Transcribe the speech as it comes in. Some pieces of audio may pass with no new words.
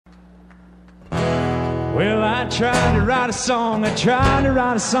Well, I tried to write a song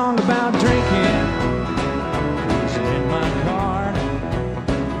about drinking. In my car,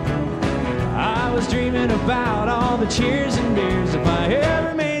 I was dreaming about all the cheers and beers. If I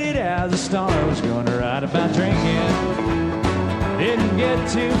ever made it as a star, I was gonna write about drinking. Didn't get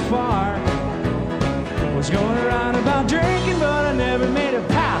too far. Was gonna write about drinking, but I never made it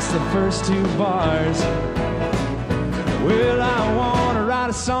past the first 2 bars. Well, I wanna write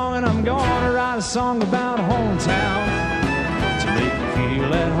a song, and I'm gonna write a song about hometown to make you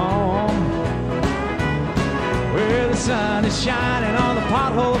feel at home. Where the sun is shining on the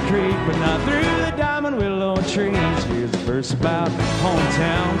Pothole Creek, but not through the diamond willow trees. Here's a verse about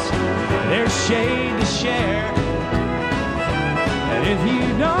hometowns. There's shade to share. And if you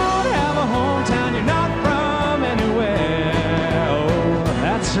don't have a hometown, you're not from anywhere. Oh,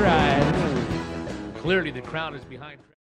 that's right. Clearly the crowd is behind.